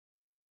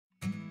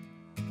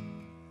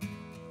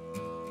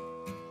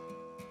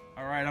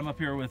All right, I'm up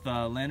here with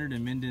Leonard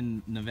in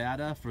Minden,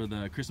 Nevada for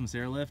the Christmas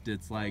airlift.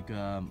 It's like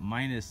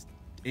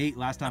 -8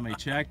 last time I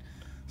checked,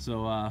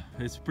 so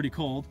it's pretty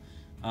cold.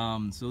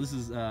 So this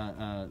is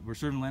we're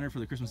serving Leonard for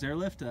the Christmas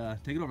airlift.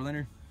 Take it over,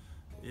 Leonard.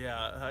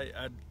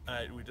 Yeah,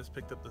 we just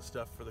picked up the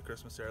stuff for the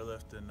Christmas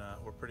airlift, and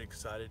we're pretty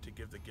excited to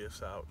give the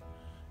gifts out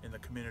in the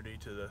community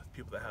to the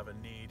people that have a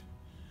need.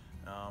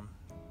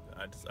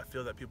 I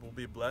feel that people will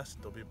be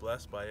blessed. They'll be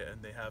blessed by it,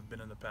 and they have been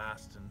in the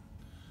past. And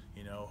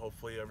you know,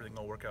 hopefully everything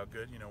will work out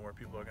good. You know, where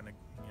people are going to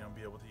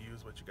be able to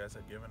use what you guys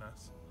have given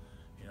us.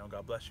 You know,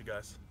 God bless you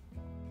guys.